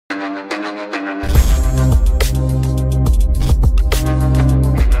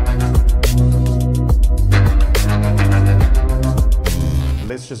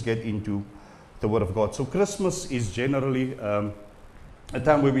Let's just get into the Word of God. So Christmas is generally a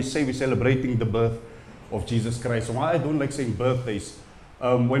time where we say we're celebrating the birth of Jesus Christ. Why I don't like saying birthdays.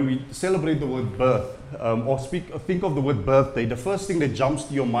 When we celebrate the word birth or think of the word birthday, the first thing that jumps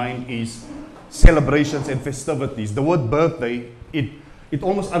to your mind is celebrations and festivities. The word birthday, it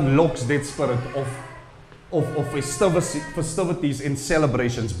almost unlocks that spirit of festivities and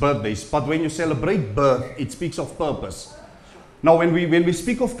celebrations, birthdays. But when you celebrate birth, it speaks of purpose. Now, when we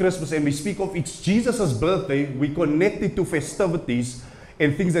speak of Christmas and we speak of it's Jesus' birthday, we connect it to festivities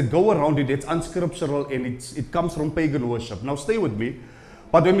and things that go around it. It's unscriptural and it comes from pagan worship. Now, stay with me.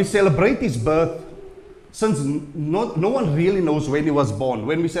 But when we celebrate his birth, since no one really knows when he was born,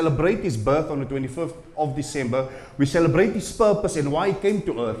 when we celebrate his birth on the 25th of December, we celebrate his purpose and why he came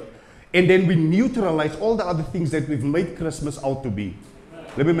to earth. And then we neutralize all the other things that we've made Christmas out to be.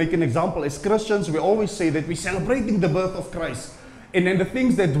 Let me make an example. As Christians, we always say that we're celebrating the birth of Christ. And then the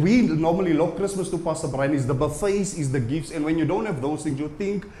things that we normally love Christmas to, Pastor Brian, is the buffets, is the gifts. And when you don't have those things, you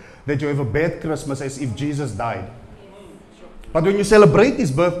think that you have a bad Christmas as if Jesus died. But when you celebrate his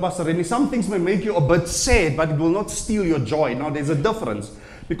birth, Pastor Rennie, some things may make you a bit sad, but it will not steal your joy. Now, there's a difference.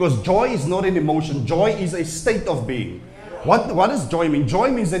 Because joy is not an emotion. Joy is a state of being. What does joy mean? Joy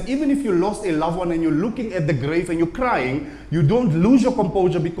means that even if you lost a loved one and you're looking at the grave and you're crying, you don't lose your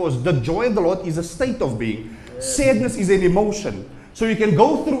composure because the joy of the Lord is a state of being. Sadness is an emotion. So you can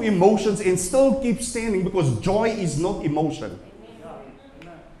go through emotions and still keep standing because joy is not emotion.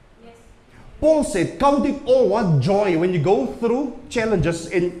 Paul said, count it all what joy when you go through challenges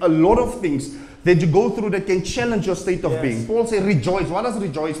and a lot of things that you go through that can challenge your state of being. Paul said, rejoice. What does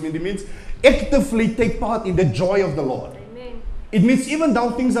rejoice mean? It means actively take part in the joy of the Lord. It means even though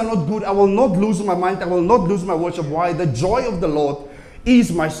things are not good, I will not lose my mind. I will not lose my worship. Why? The joy of the Lord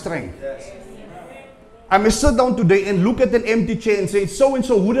is my strength. Yes. I may sit down today and look at an empty chair and say,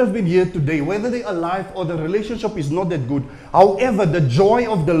 so-and-so would have been here today, whether they're alive or the relationship is not that good. However, the joy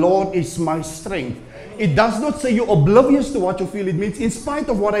of the Lord is my strength. It does not say you're oblivious to what you feel. It means in spite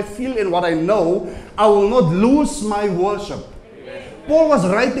of what I feel and what I know, I will not lose my worship. Paul was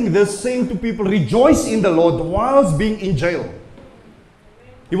writing this saying to people, rejoice in the Lord whilst being in jail.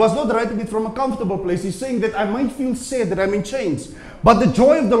 He was not writing it from a comfortable place. He's saying that I might feel sad that I'm in chains, but the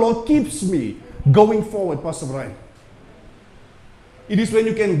joy of the Lord keeps me going forward, Pastor Brian. It is when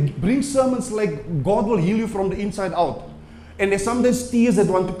you can bring sermons like God will heal you from the inside out. And there's sometimes tears that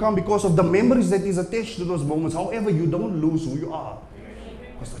want to come because of the memories that is attached to those moments. However, you don't lose who you are.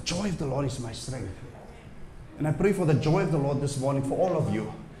 Because the joy of the Lord is my strength. And I pray for the joy of the Lord this morning for all of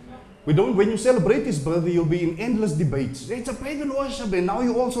you. When you celebrate his birthday, you'll be in endless debates. It's a pagan worship, and now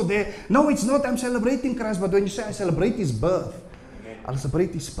you're also there. No, it's not. I'm celebrating Christ. But when you say, I celebrate his birth, I'll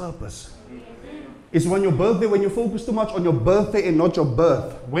celebrate his purpose. It's when your birthday, when you focus too much on your birthday and not your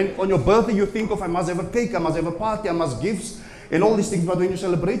birth. When on your birthday you think of, I must have a cake, I must have a party, I must gifts, and all these things. But when you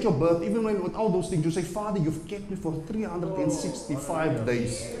celebrate your birth, even when with all those things, you say, Father, you've kept me for 365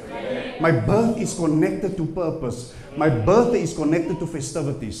 days. My birth is connected to purpose. My birthday is connected to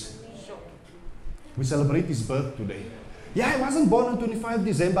festivities. We celebrate his birth today. Yeah, he wasn't born on 25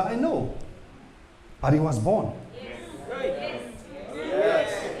 December, I know. But he was born.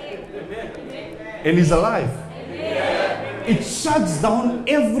 And he's alive. It shuts down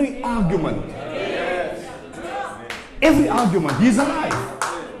every argument. Every argument. He's alive.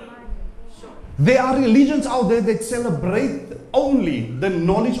 There are religions out there that celebrate only the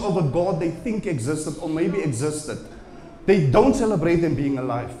knowledge of a God they think existed or maybe existed. They don't celebrate him being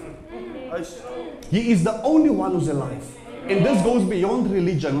alive. He is the only one who's alive. And this goes beyond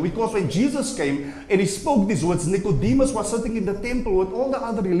religion, because when Jesus came and he spoke these words, Nicodemus was sitting in the temple with all the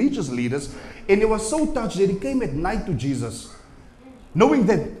other religious leaders, and he was so touched that he came at night to Jesus, knowing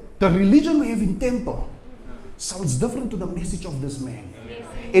that the religion we have in temple sounds different to the message of this man.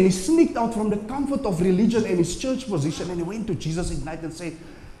 And he sneaked out from the comfort of religion and his church position, and he went to Jesus at night and said,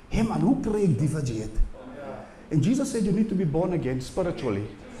 hey man, who created divided? And Jesus said, you need to be born again spiritually.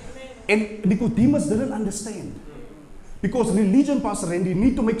 And Nicodemus didn't understand. Because religion, Pastor Randy,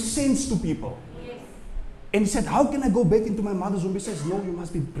 need to make sense to people. Yes. And he said, how can I go back into my mother's womb? He says, no, you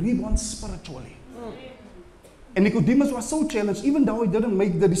must be reborn spiritually. And Nicodemus was so challenged, even though he didn't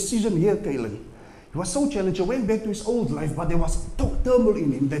make the decision here, Kaylin. He was so challenged, he went back to his old life, but there was turmoil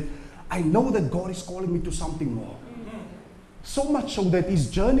in him that I know that God is calling me to something more. So much so that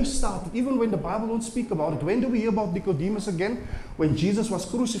his journey started, even when the Bible don't speak about it. When do we hear about Nicodemus again? When Jesus was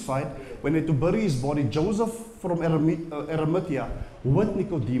crucified, when they had to bury his body, Joseph from Arimathea with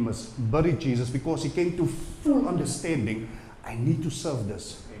Nicodemus buried Jesus because he came to full understanding, I need to serve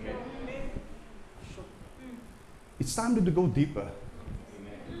this. It's time to go deeper.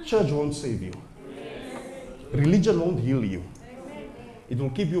 Church won't save you. Religion won't heal you. It will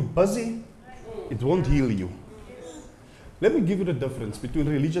keep you busy. It won't heal you. Let me give you the difference between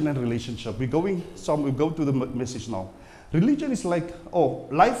religion and relationship. We go to the message now. Religion is like, oh,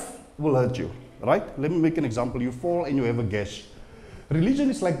 life will hurt you, right? Let me make an example. You fall and you have a gash. Religion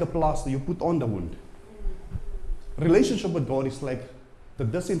is like the plaster you put on the wound. Relationship with God is like the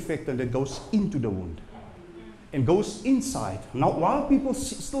disinfectant that goes into the wound and goes inside. Now, while people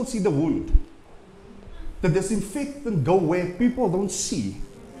still see the wound, the disinfectant go where people don't see,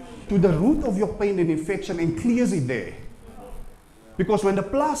 to the root of your pain and infection, and clears it there. Because when the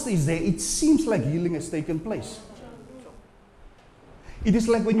plaster is there, it seems like healing has taken place. It is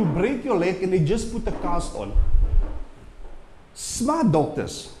like when you break your leg and they just put a cast on. Smart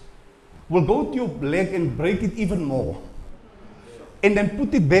doctors will go to your leg and break it even more, and then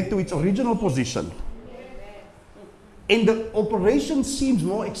put it back to its original position. And the operation seems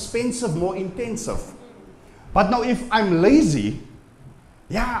more expensive, more intensive. But now if I'm lazy,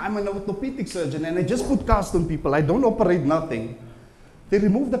 I'm an orthopedic surgeon and I just put cast on people, I don't operate nothing. They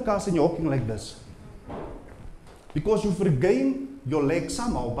remove the cast and you're walking like this. Because you've regained your leg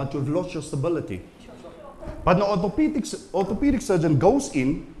somehow, but you've lost your stability. But now orthopedic surgeon goes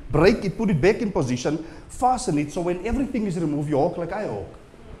in, break it, put it back in position, fasten it, so when everything is removed, you walk like I walk.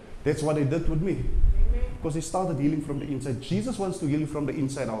 That's what they did with me. Because he started healing from the inside. Jesus wants to heal you from the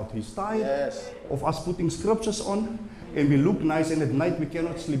inside out. He's tired of us putting scriptures on, and we look nice, and at night we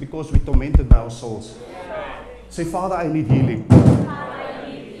cannot sleep because we're tormented by our souls. Say, Father, I need healing.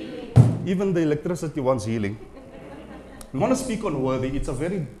 Even the electricity wants healing. We want to speak on worthy. It's a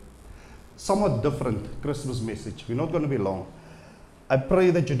very somewhat different Christmas message. We're not going to be long. I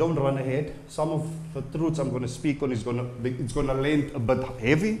pray that you don't run ahead. Some of the truths I'm going to speak on it's going to land a bit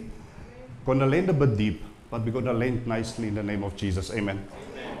heavy, going to land a bit deep, but we're going to land nicely in the name of Jesus. Amen.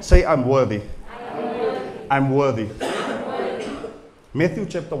 Say, I'm worthy. I'm worthy. Matthew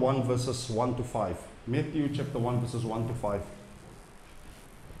chapter 1 verses 1 to 5. Matthew chapter 1 verses 1 to 5.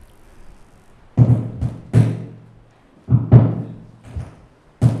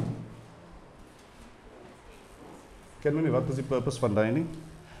 Ken meneer, wat is die purpose van dining?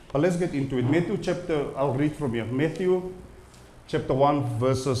 But let's get into it. Matthew chapter, I'll read from here. Matthew chapter 1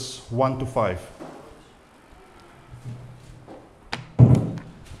 verses 1 to 5.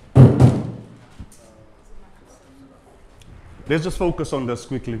 Let's just focus on this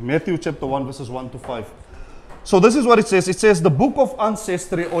quickly. Matthew chapter 1 verses 1 to 5. So this is what it says. It says the book of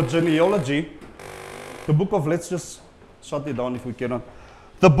ancestry or genealogy. The book of, let's just shut it down if we cannot.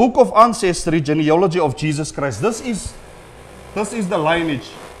 The book of ancestry, genealogy of Jesus Christ. This is the lineage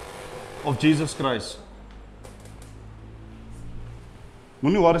of Jesus Christ.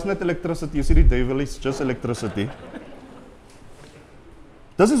 Moenie waar is net electricity. You see the devil is just electricity.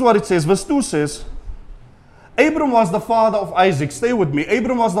 This is what it says. Verse 2 says, Abram was the father of Isaac. Stay with me.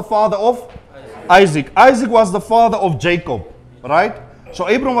 Abram was the father of Isaac. Isaac was the father of Jacob. Right? So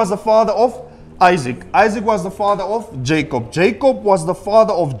Abram was the father of Isaac. Isaac was the father of Jacob. Jacob was the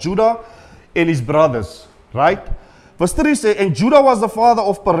father of Judah and his brothers. Right? Verse 3 says, and Judah was the father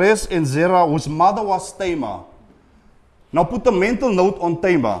of Perez and Zerah, whose mother was Tamar. Now put a mental note on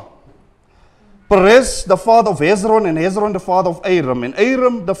Tamar. Perez, the father of Hezron, and Hezron, the father of Aram. And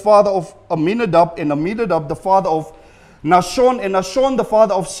Aram, the father of Aminadab, and Aminadab, the father of Nahshon, and Nahshon, the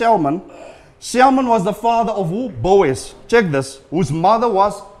father of Salmon. Salmon was the father of who? Boaz. Check this. Whose mother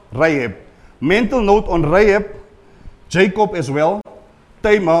was Rahab. Mental note on Rahab, Jacob as well,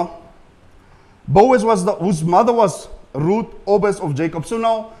 Tamar. Boaz was whose mother was Ruth, Obed of Jacob. So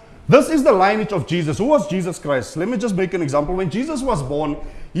now, this is the lineage of Jesus. Who was Jesus Christ? Let me just make an example. When Jesus was born,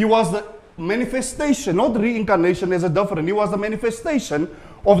 he was the manifestation, not reincarnation, there's a difference. He was the manifestation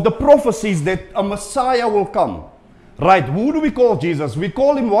of the prophecies that a Messiah will come. Right, who do we call Jesus? We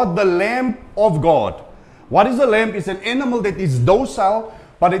call him what? The Lamb of God. What is a lamb? It's an animal that is docile,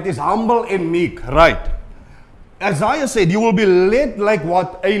 but it is humble and meek. Right. Isaiah said, you will be led like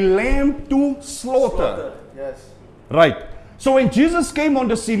what? A lamb to slaughter. Yes. Right. So when Jesus came on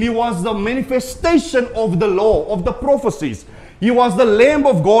the scene, he was the manifestation of the law, of the prophecies. He was the Lamb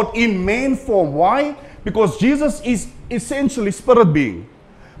of God in man form. Why? Because Jesus is essentially spirit being.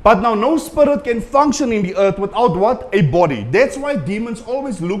 But now no spirit can function in the earth without what? A body. That's why demons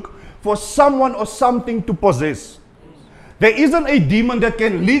always look for someone or something to possess. There isn't a demon that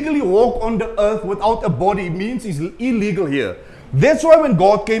can legally walk on the earth without a body. It means he's illegal here. That's why when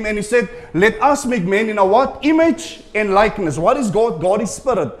God came and he said, let us make man in our what? Image and likeness. What is God? God is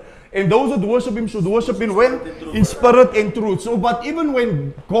spirit. And those that worship him should worship him when? In spirit and truth. So, but even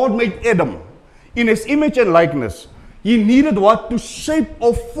when God made Adam in his image and likeness, he needed what? To shape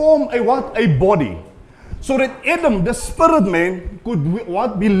or form a what? A body. So that Adam, the spirit man, could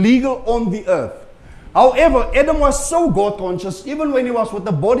what? Be legal on the earth. However, Adam was so God conscious, even when he was with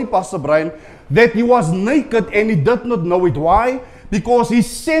the body, Pastor Brian, that he was naked and he did not know it. Why? Because his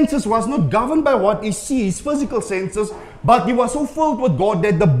senses was not governed by what he sees, his physical senses, but he was so filled with God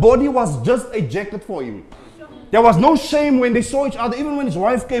that the body was just a jacket for him. There was no shame when they saw each other. Even when his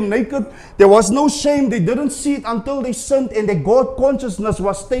wife came naked, there was no shame. They didn't see it until they sinned and the God consciousness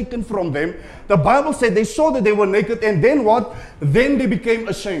was taken from them. The Bible said they saw that they were naked, and then what? Then they became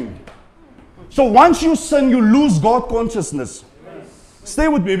ashamed. So once you sin, you lose God consciousness. Stay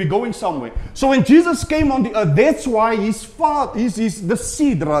with me, we're going somewhere. So when Jesus came on the earth, that's why his father, the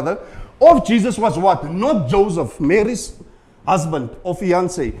seed rather, of Jesus was what? Not Joseph, Mary's husband or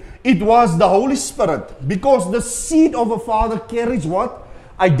fiancé. It was the Holy Spirit. Because the seed of a father carries what?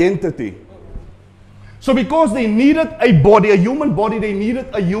 Identity. So because they needed a body, a human body, they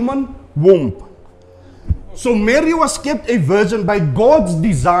needed a human womb. So Mary was kept a virgin by God's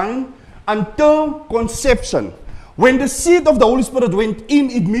design until conception. When the seed of the Holy Spirit went in,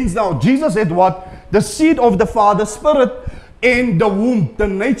 it means now Jesus had what? The seed of the Father, Spirit, and the womb, the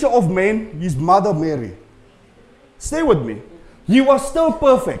nature of man, his mother Mary. Stay with me. He was still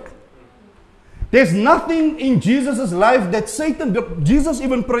perfect. There's nothing in Jesus' life that Satan, Jesus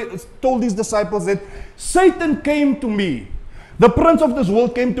even told his disciples that Satan came to me. The prince of this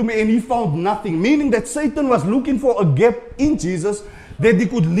world came to me and he found nothing. Meaning that Satan was looking for a gap in Jesus that he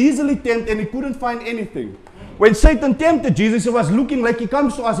could easily tempt, and he couldn't find anything. When Satan tempted Jesus, he was looking like he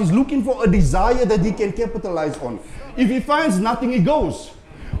comes to us. He's looking for a desire that he can capitalize on. If he finds nothing, he goes.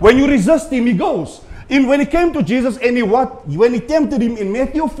 When you resist him, he goes. When he came to Jesus and when he tempted him in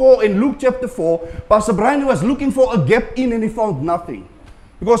Matthew 4 and Luke chapter 4, Pastor Brian was looking for a gap in and he found nothing.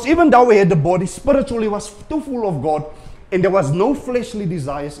 Because even though he had the body, spiritually was too full of God and there was no fleshly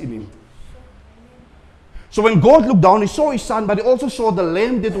desires in him. So when God looked down, he saw his son, but he also saw the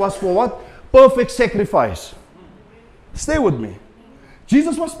lamb that was for what? Perfect sacrifice. Stay with me.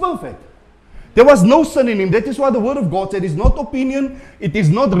 Jesus was perfect. There was no sin in him. That is why the word of God said it's not opinion. It is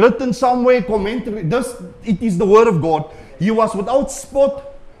not written somewhere, commentary. It is the word of God. He was without spot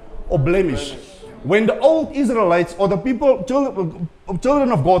or blemish. When the old Israelites or the people,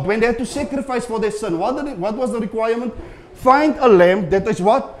 children of God, when they had to sacrifice for their sin, what was the requirement? Find a lamb that is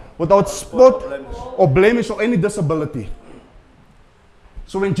what? Without spot or blemish or any disability.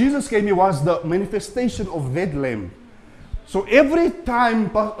 So when Jesus came, he was the manifestation of that lamb. So every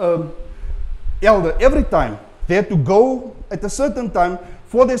time, every time they had to go at a certain time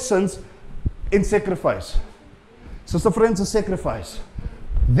for their sins in sacrifice. Sister friends, a sacrifice.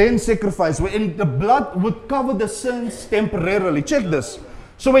 Then sacrifice. When the blood would cover the sins temporarily. Check this.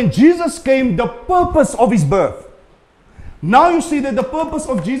 So when Jesus came, the purpose of his birth. Now you see that the purpose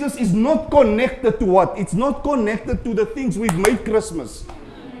of Jesus is not connected to what? It's not connected to the things we've made Christmas.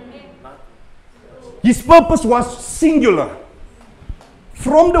 His purpose was singular.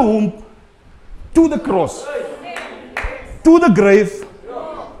 From the womb to the cross, to the grave,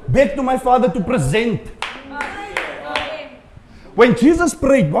 back to my Father to present. When Jesus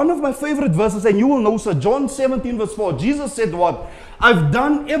prayed, one of my favorite verses, and you will know, sir, John 17 verse 4, Jesus said what? I've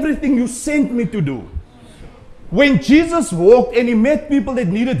done everything you sent me to do. When Jesus walked and he met people that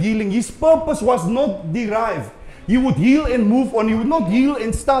needed healing, his purpose was not derived. He would heal and move on. He would not heal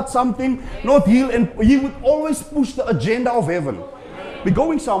and start something, not heal, and he would always push the agenda of heaven. We're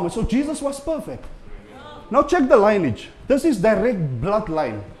going somewhere. So Jesus was perfect. Now check the lineage. This is direct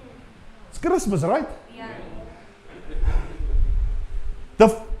bloodline. It's Christmas, right? Yeah.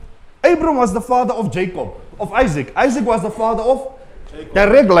 Abraham was the father of Jacob, of Isaac. Isaac was the father of Jacob.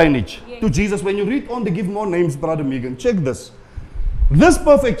 Direct lineage to Jesus. When you read on, they give more names, Brother Megan. Check this. This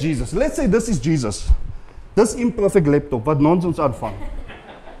perfect Jesus. Let's say this is Jesus. This imperfect laptop. What nonsense are fun.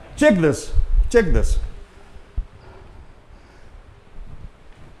 Check this. Check this.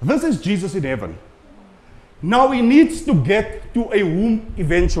 This is Jesus in heaven. Now he needs to get to a womb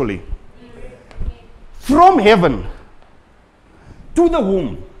eventually. From heaven to the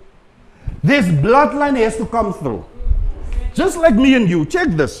womb, this bloodline has to come through. Just like me and you. Check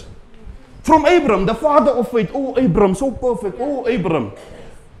this. From Abraham, the father of faith. Oh, Abraham, so perfect. Oh, Abraham.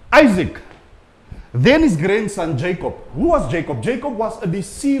 Isaac. Then his grandson, Jacob. Who was Jacob? Jacob was a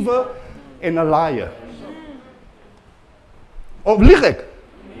deceiver and a liar. Of lieg ek?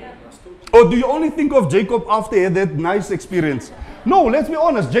 Or do you only think of Jacob after he had that nice experience? No, let's be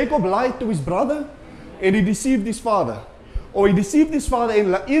honest. Jacob lied to his brother and he deceived his father. Or he deceived his father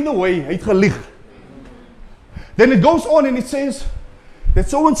and either way, hy het gelieg. Then it goes on and it says that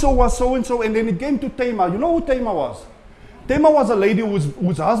so-and-so was so-and-so, and then it came to Tamar. You know who Tamar was? Tamar was a lady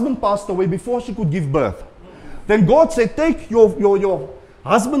whose husband passed away before she could give birth. Then God said, take your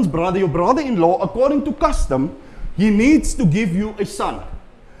husband's brother, your brother-in-law, according to custom, he needs to give you a son.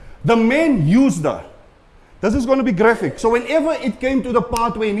 The man used her. This is going to be graphic. So whenever it came to the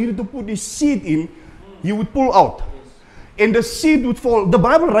part where he needed to put his seed in, he would pull out. And the seed would fall. The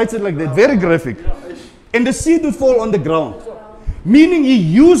Bible writes it like that, very graphic. And the seed would fall on the ground. Meaning he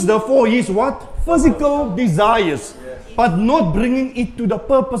used her for his what? Physical desires. But not bringing it to the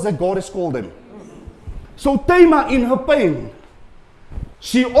purpose that God has called him. So Tamar, in her pain,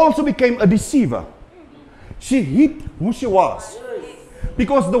 she also became a deceiver. She hid who she was.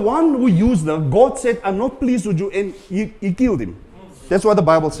 Because the one who used her, God said, I'm not pleased with you, and he killed him. That's what the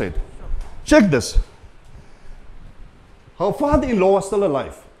Bible said. Check this. Her father-in-law was still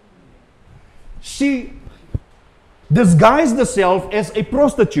alive. She disguised herself as a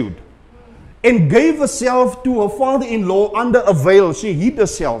prostitute and gave herself to her father-in-law under a veil. She hid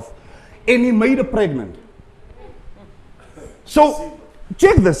herself and he made her pregnant. So,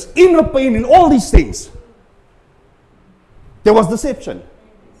 check this. In her pain, in all these things, there was deception.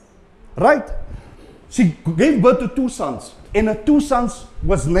 Right? She gave birth to 2 sons. And her 2 sons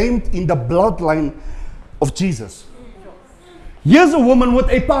was named in the bloodline of Jesus. Here's a woman with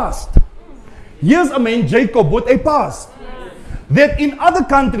a past. Here's a man, Jacob, with a past. That in other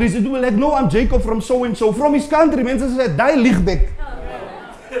countries, it will like, no, I'm Jacob from so-and-so. From his country, mensen sê, die lichtbek.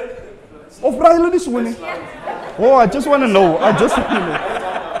 Of praat julle nie so nie? Oh, I just want to know. I just want to know.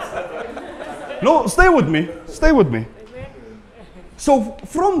 No, stay with me. Stay with me. So,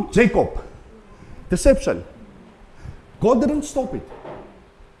 from Jacob, deception. God didn't stop it.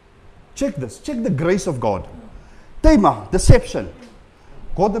 Check this. Check the grace of God. Tamar, deception.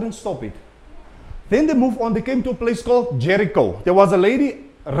 God didn't stop it. Then they moved on. They came to a place called Jericho. There was a lady,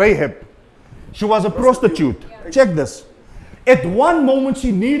 Rahab. She was a prostitute. Check this. At one moment,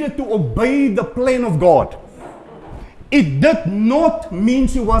 she needed to obey the plan of God. It did not mean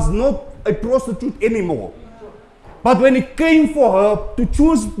she was not a prostitute anymore. But when it came for her to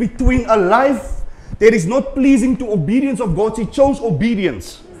choose between a life that is not pleasing to obedience of God, she chose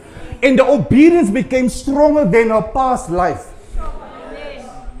obedience. And the obedience became stronger than her past life.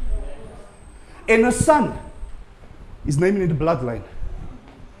 And her son is named in the bloodline.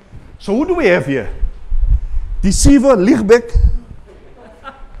 So who do we have here? Deceiver, lichtbek,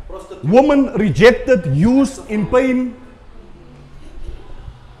 woman rejected, used in pain,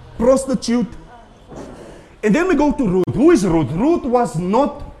 prostitute. And then we go to Ruth. Who is Ruth? Ruth was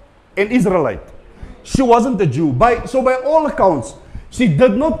not an Israelite. She wasn't a Jew. So by all accounts, she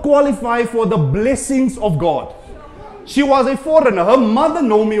did not qualify for the blessings of God. She was a foreigner. Her mother,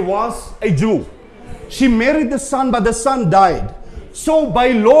 Naomi, was a Jew. She married the son, but the son died. So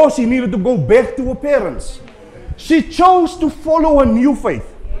by law, she needed to go back to her parents. She chose to follow a new faith.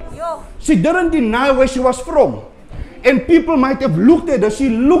 She didn't deny where she was from. And people might have looked at her. She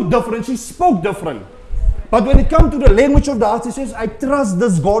looked different. She spoke different. But when it comes to the language of the heart, she says, I trust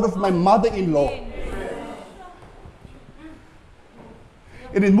this God of my mother-in-law.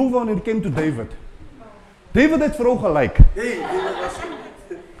 And it moved on and it came to David. David het vrou gelyk.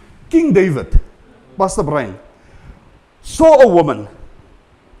 King David, Pastor Brian, saw a woman.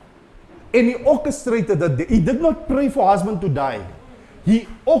 And he orchestrated that. He did not pray for husband to die. He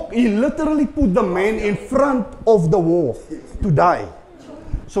literally put the man in front of the wall to die.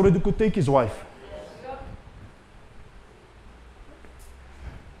 So that he could take his wife.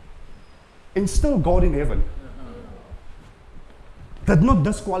 And still God in heaven did not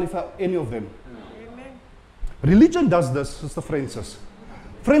disqualify any of them. Religion does this, Sister Francis.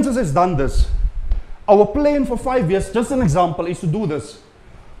 Francis has done this. Our plan for 5 years, just an example, is to do this.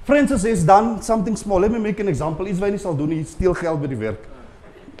 Francis has done something small. Let me make an example. Iets wat hy nie sal doen, hy steel geld by die werk.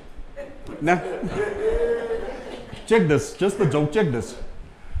 Nah. Check this, just a joke, check this.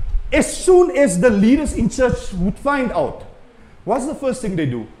 As soon as the leaders in church would find out, what's the first thing they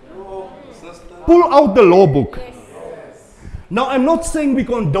do? Pull out the law book. Now, I'm not saying we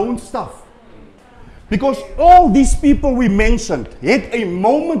condone stuff. Because all these people we mentioned had a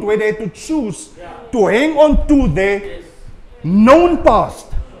moment where they had to choose to hang on to their known past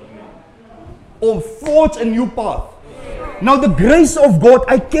or forge a new path. Now, the grace of God,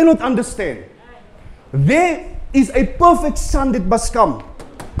 I cannot understand. There is a perfect son that must come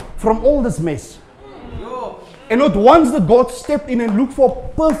from all this mess. And not once did God step in and look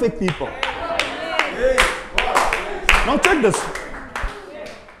for perfect people. Now check this.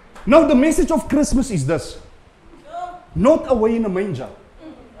 Now the message of Christmas is this. Not away in a manger.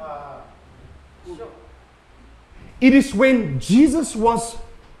 It is when Jesus was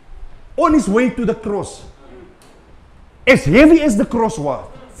on his way to the cross. As heavy as the cross was,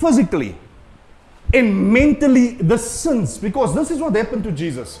 physically and mentally, the sins. Because this is what happened to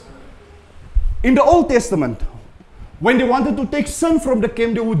Jesus. In the Old Testament, when they wanted to take sin from the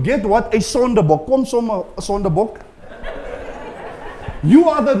camp, they would get what? A sondebok. Kom sommer, a sondebok. You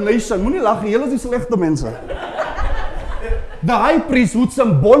are the nation. Moenie lag, julle is die slegte mense. The high priest would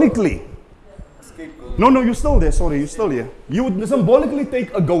symbolically. No, you're still there. Sorry, you're still here. You would symbolically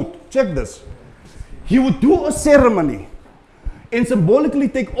take a goat. Check this. He would do a ceremony and symbolically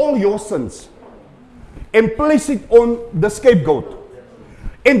take all your sins and place it on the scapegoat.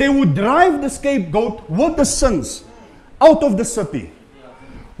 And they would drive the scapegoat with the sins out of the city.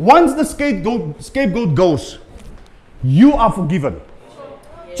 Once the scapegoat goes, you are forgiven.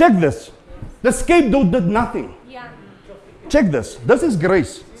 Check this. The scapegoat did nothing. Check this. This is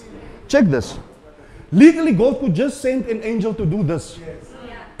grace. Check this. Legally, God could just send an angel to do this.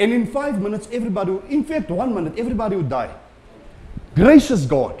 And in 5 minutes, everybody, in fact, 1 minute, everybody would die. Gracious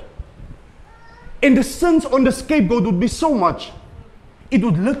God. And the sins on the scapegoat would be so much, it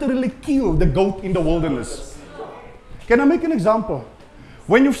would literally kill the goat in the wilderness. Can I make an example?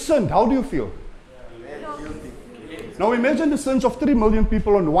 When you've sinned, how do you feel? Now imagine the sins of 3 million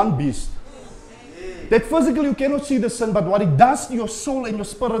people on one beast. That physically you cannot see the sin, but what it does to your soul and your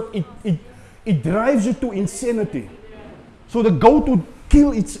spirit, it drives you to insanity. So the goat would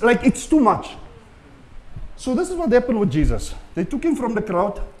kill, it's too much. So this is what happened with Jesus. They took him from the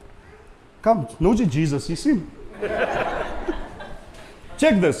crowd. Come, no Jesus, you see him.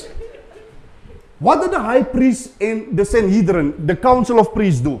 Check this. What did the high priest and the Sanhedrin, the council of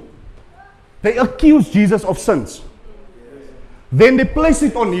priests, do? They accused Jesus of sins. Then they placed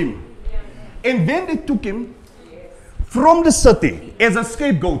it on him. And then they took him from the city as a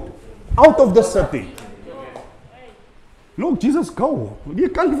scapegoat out of the city. Look, Jesus, go. You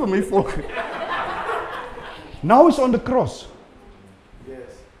can't for me for. Now he's on the cross.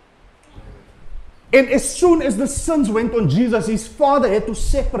 And as soon as the sins went on Jesus, his father had to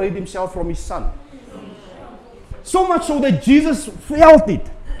separate himself from his son. So much so that Jesus felt it.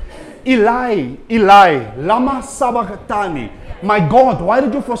 Eli, Eli, lama sabachthani. My God, why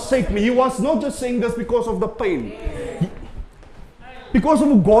did you forsake me? He was not just saying this because of the pain. Because of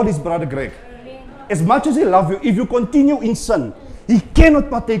who God is, Brother Greg. As much as he loves you, if you continue in sin, he cannot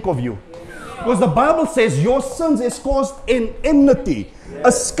partake of you. Because the Bible says your sins has caused an enmity, a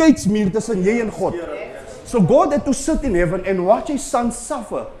skeidsmuur tussen jy en God. So God had to sit in heaven and watch his son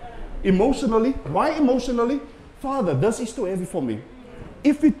suffer emotionally. Why emotionally? Father, this is too heavy for me.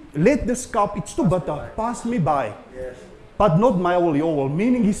 If it let this cup, it's too bitter, pass me by. But not my will, your will.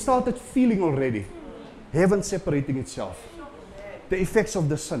 Meaning he started feeling already heaven separating itself. The effects of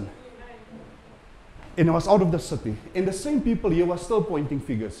the sin. And he was out of the city. And the same people here were still pointing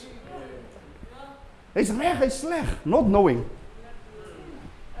fingers. Hy's sleg, not knowing.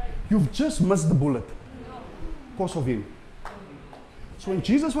 You've just missed the bullet because of him. So when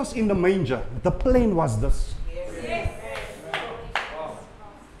Jesus was in the manger, the plan was this.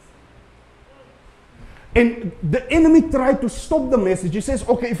 And the enemy tried to stop the message. He says,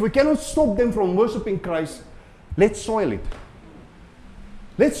 okay, if we cannot stop them from worshiping Christ, let's soil it.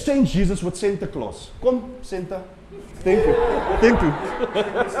 Let's change Jesus with Santa Claus. Come, Santa. Thank you. Thank you.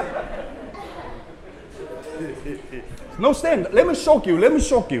 No, stand. Let me shock you. Let me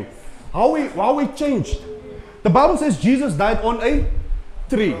shock you. How we changed. The Bible says Jesus died on a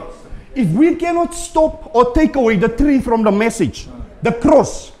tree. If we cannot stop or take away the tree from the message, the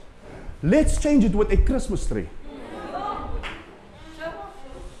cross, let's change it with a Christmas tree.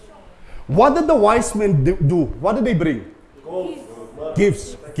 What did the wise men do? What did they bring?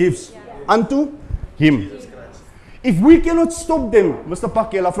 Gifts unto him. If we cannot stop them, Mr.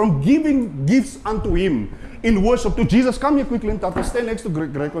 Pakela, from giving gifts unto him in worship to Jesus, come here quickly and Tata, stand next to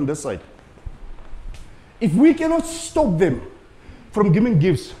Greg on this side. If we cannot stop them from giving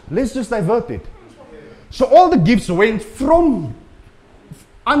gifts, let's just divert it. So all the gifts went from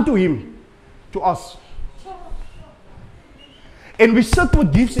unto him to us. And we sit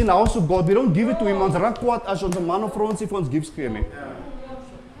with gifts in the house of God. We don't give it to him. Ons raak kwaad as ons 'n man of ons vir ons gifts gee nie.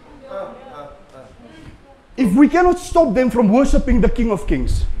 If we cannot stop them from worshiping the King of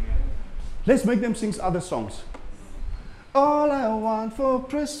Kings, let's make them sing other songs. All I want for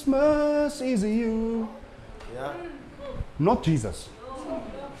Christmas is you. Not Jesus.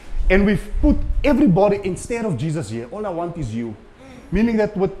 And we've put everybody instead of Jesus here. All I want is you. Meaning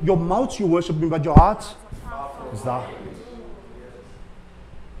that with your mouths you worship me, but your hearts is there.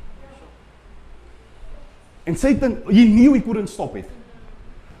 And Satan, he knew he couldn't stop it.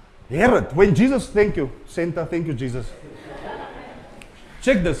 Herod, when Jesus, thank you, Santa, thank you, Jesus.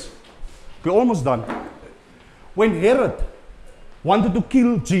 Check this. We're almost done. When Herod wanted to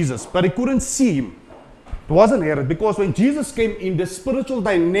kill Jesus, but he couldn't see him, it wasn't Herod, because when Jesus came in, the spiritual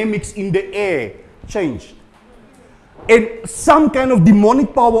dynamics in the air changed. And some kind of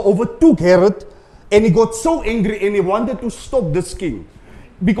demonic power overtook Herod, and he got so angry and he wanted to stop this king.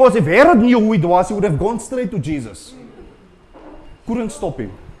 Because if Herod knew who it was, he would have gone straight to Jesus. Couldn't stop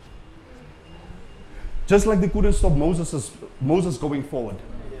him. Just like they couldn't stop Moses going forward.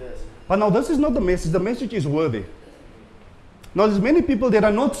 Yes. But now this is not the message. The message is worthy. Now there's many people that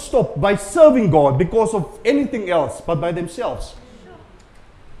are not stopped by serving God because of anything else, but by themselves.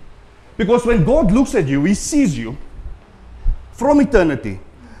 Because when God looks at you, He sees you from eternity.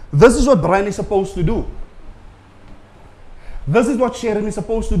 This is what Brian is supposed to do. This is what Sharon is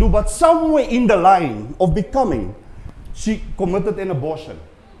supposed to do. But somewhere in the line of becoming, she committed an abortion.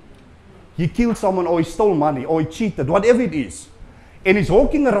 He killed someone, or he stole money, or he cheated, whatever it is. And he's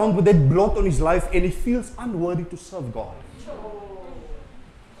walking around with that blood on his life, and he feels unworthy to serve God.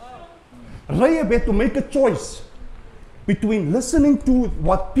 Rahab had to make a choice between listening to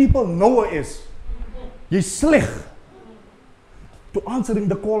what people know her is, jy's sleg, to answering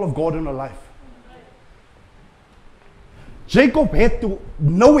the call of God in her life. Jacob had to,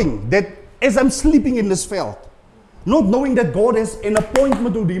 knowing that as I'm sleeping in this veld, not knowing that God has an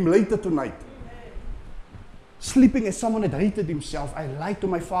appointment with him later tonight. Sleeping as someone that hated himself. I lied to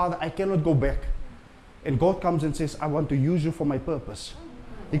my father, I cannot go back. And God comes and says, I want to use you for my purpose.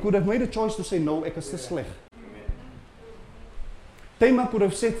 He could have made a choice to say, no, ek is te sleg. Tamar could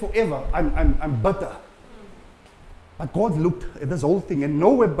have said forever, I'm bitter. But God looked at this whole thing, and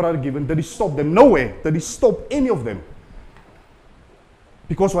nowhere, Brother Given, did He stop them. Nowhere did He stop any of them.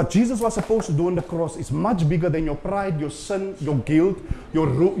 Because what Jesus was supposed to do on the cross is much bigger than your pride, your sin, your guilt, your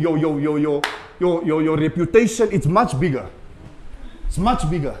reputation. It's much bigger. It's much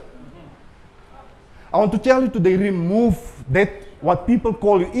bigger. I want to tell you today, remove that, what people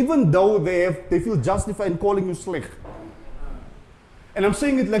call you, even though they feel justified in calling you slick. And I'm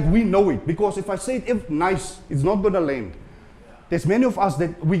saying it like we know it, because if I say it if nice, it's not going to land. There's many of us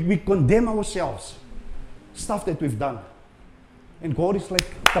that we condemn ourselves, stuff that we've done. And God is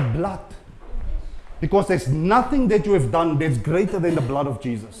like the blood. Because there's nothing that you have done that's greater than the blood of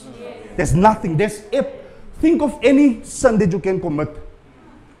Jesus. Yes. There's nothing. Think of any sin that you can commit.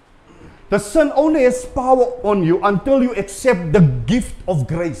 The sin only has power on you until you accept the gift of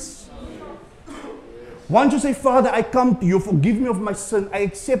grace. Once you say, Father, I come to you, forgive me of my sin, I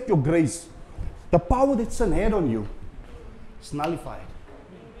accept your grace. The power that sin had on you is nullified.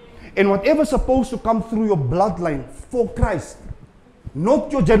 And whatever's supposed to come through your bloodline for Christ,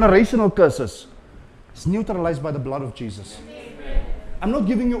 not your generational curses, it's neutralized by the blood of Jesus. Amen. I'm not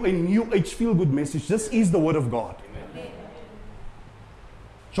giving you a new age feel-good message. This is the word of God. Amen.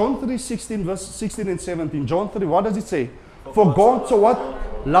 John 3:16, verse 16 and 17. John 3, what does it say? For God so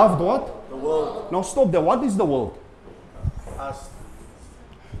what? Loved what? The world. Now stop there. What is the world? Us.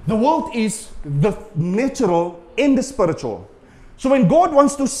 The world is the natural and the spiritual. So when God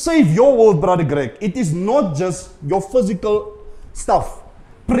wants to save your world, Brother Greg, it is not just your physical stuff,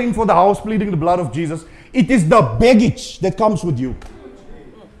 praying for the house, pleading the blood of Jesus. It is the baggage that comes with you.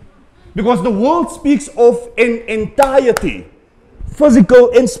 Because the world speaks of an entirety,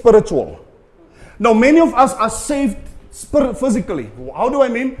 physical and spiritual. Now many of us are saved physically. How do I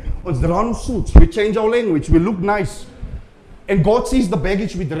mean? Ons dra ons suits, we change our language, we look nice. And God sees the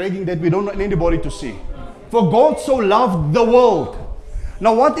baggage we're dragging that we don't want anybody to see. For God so loved the world.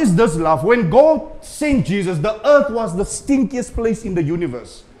 Now what is this love? When God sent Jesus, the earth was the stinkiest place in the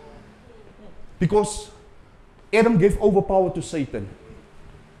universe. Because Adam gave over power to Satan.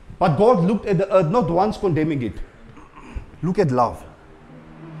 But God looked at the earth, not once condemning it. Look at love.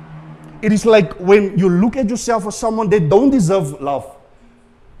 It is like when you look at yourself as someone that don't deserve love.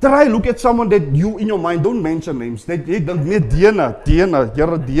 Try look at someone that you in your mind don't mention names. That you don't meet Diana,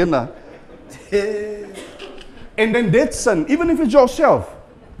 you're a Diana. And then that son, even if it's yourself,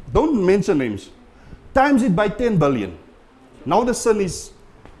 don't mention names. Times it by 10 billion. Now the son is,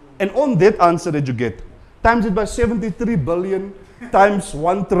 and on that answer that you get, times it by 73 billion, times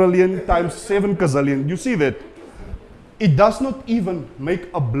 1 trillion, times 7 gazillion. You see that? It does not even make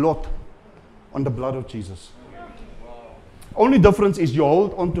a blot on the blood of Jesus. Only difference is you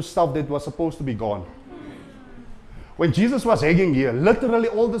hold on to stuff that was supposed to be gone. When Jesus was hanging here, literally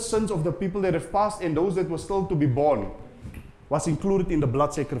all the sins of the people that have passed and those that were still to be born was included in the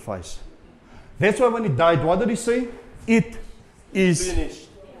blood sacrifice. That's why when he died, what did he say? It is Finished.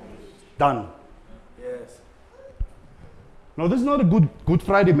 done. Yes. Now, this is not a Good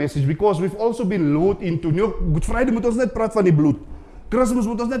Friday message because we've also been lured into, Good Friday moet ons net praat van die bloed. Christmas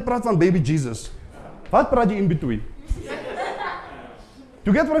moet ons net praat van baby Jesus. Wat praat jy in between?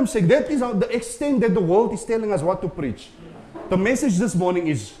 You get what I'm saying? That is the extent that the world is telling us what to preach. The message this morning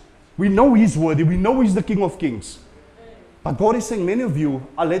is, we know He's worthy, we know He's the King of Kings. But God is saying many of you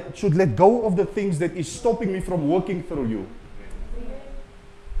should let go of the things that is stopping me from working through you.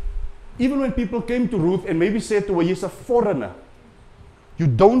 Even when people came to Ruth and maybe said to her, "He's a foreigner. You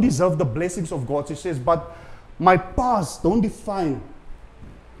don't deserve the blessings of God." She says, "But my past don't define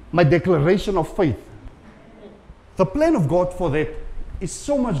my declaration of faith." The plan of God for that is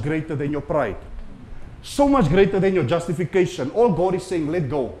so much greater than your pride. So much greater than your justification. All God is saying, let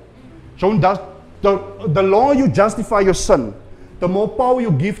go. The longer you justify your sin, the more power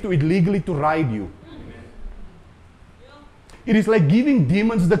you give to it legally to ride you. It is like giving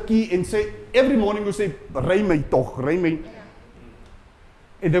demons the key and say, every morning you say, "Ry my toch, ry my."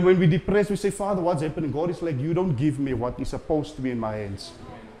 And then when we're depressed, we say, "Father, what's happening?" God is like, "You don't give me what is supposed to be in my hands."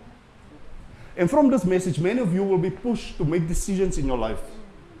 And from this message, many of you will be pushed to make decisions in your life.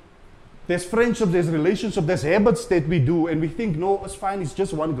 There's friendship, there's relationship, there's habits that we do, and we think, no, it's fine, it's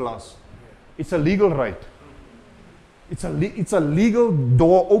just one glass. It's a legal right. It's a legal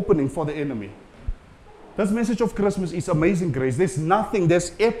door opening for the enemy. This message of Christmas is amazing grace. There's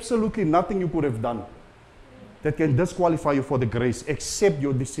absolutely nothing you could have done that can disqualify you for the grace except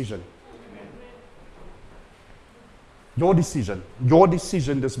your decision. Your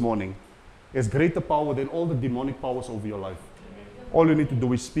decision this morning has greater power than all the demonic powers over your life. All you need to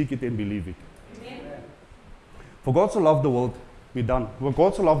do is speak it and believe it. For God so loved the world, we're done. For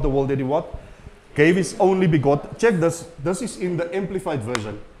God so loved the world that He what? Gave His only begotten. Check this. This is in the Amplified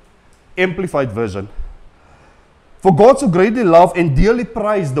Version. Amplified Version. For God so greatly loved and dearly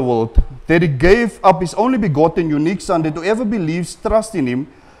prized the world that He gave up His only begotten unique Son, that whoever believes, trust in Him,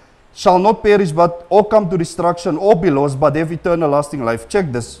 shall not perish but or come to destruction or be lost, but have eternal lasting life.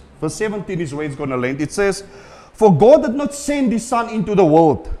 Check this. Verse 17 is where it's going to land. It says, "For God did not send His Son into the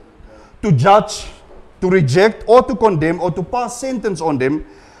world to judge, to reject, or to condemn, or to pass sentence on them,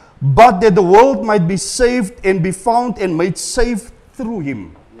 but that the world might be saved and be found and made safe through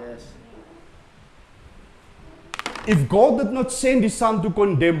Him." Yes. If God did not send His Son to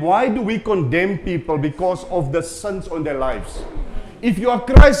condemn, why do we condemn people because of the sins on their lives? If you are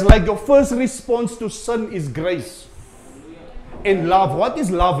Christ, like, your first response to sin is grace and love. What is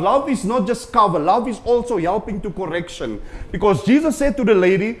love? Love is not just cover. Love is also helping to correction. Because Jesus said to the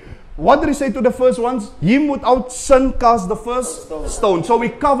lady, what did He say to the first ones? "Him without sin cast the first stone." So He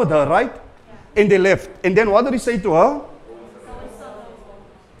covered her, right? And they left. And then what did He say to her?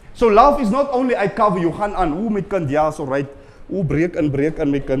 So love is not only I cover you, gaan aan. Hoe my kind, ja, so right. Hoe breek in,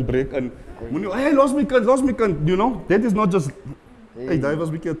 my kind, breek in. Hey, los my kind. You know, that is not just... Hey, that was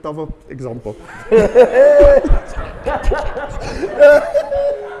a bit a tougher example.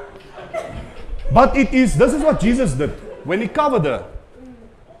 But this is what Jesus did. When He covered her.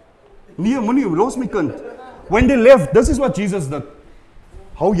 Nee, moenie, los my kind. When they left, this is what Jesus did.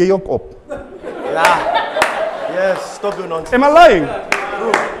 Hou jy ook op. Yeah. Yes, stop doing nonsense. Am I lying?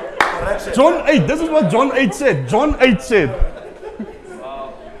 True. Correction. John 8, this is what John 8 said. John 8 said.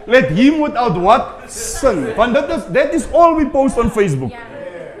 Let him without what? Sin. Want that is all we post on Facebook.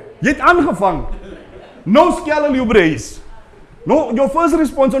 Jy het aangevang. No skelly you brace. No, your first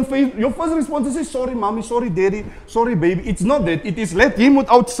response on Facebook, your first response is say, "Sorry mommy, sorry daddy, sorry baby." It's not that. It is let him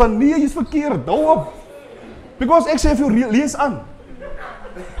without sin. Nee, jy's verkeerd. Hou op. Because ek sê vir jou lees aan.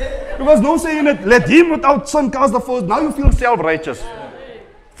 Because no saying it, let him without sin cast the first. Now you feel self-righteous.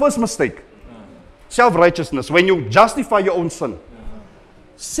 First mistake. Self-righteousness. When you justify your own sin.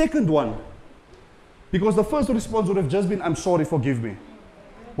 Second one, because the first response would have just been, "I'm sorry, forgive me."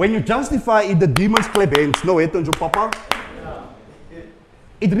 When you justify it, the demons clap hands. No, het ons jou papa.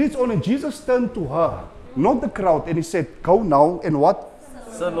 It reads on, and Jesus turned to her, not the crowd, and He said, "Go now and what?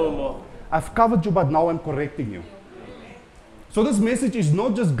 Sin no more. I've covered you, but now I'm correcting you." So this message is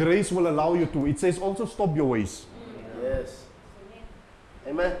not just grace will allow you to. It says also stop your ways. Yes.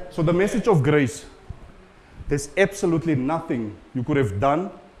 Amen. So the message of grace, there's absolutely nothing you could have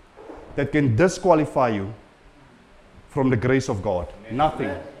done that can disqualify you from the grace of God. Amen. Nothing.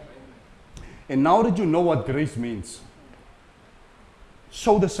 Amen. And now that you know what grace means,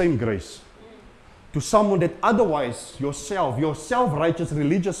 show the same grace to someone that otherwise yourself, your self-righteous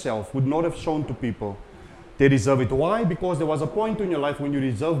religious self would not have shown to people. they deserve it. Why? Because there was a point in your life when you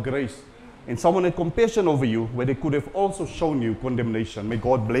deserved grace and someone had compassion over you where they could have also shown you condemnation. May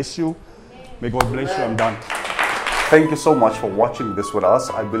God bless you. May God bless you. I'm done. Thank you so much for watching this with us.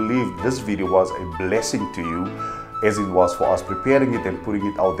 I believe this video was a blessing to you as it was for us preparing it and putting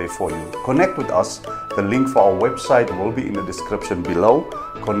it out there for you. Connect with us. The link for our website will be in the description below.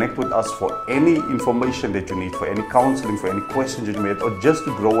 Connect with us for any information that you need, for any counseling, for any questions you made, or just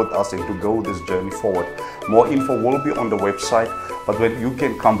to grow with us and to go this journey forward. More info will be on the website, but when you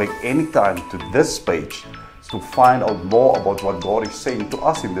can come back anytime to this page to find out more about what God is saying to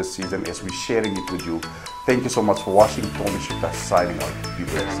us in this season as we're sharing it with you. Thank you so much for watching. Tony Shuta signing out. Be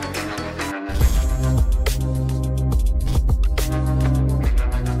blessed.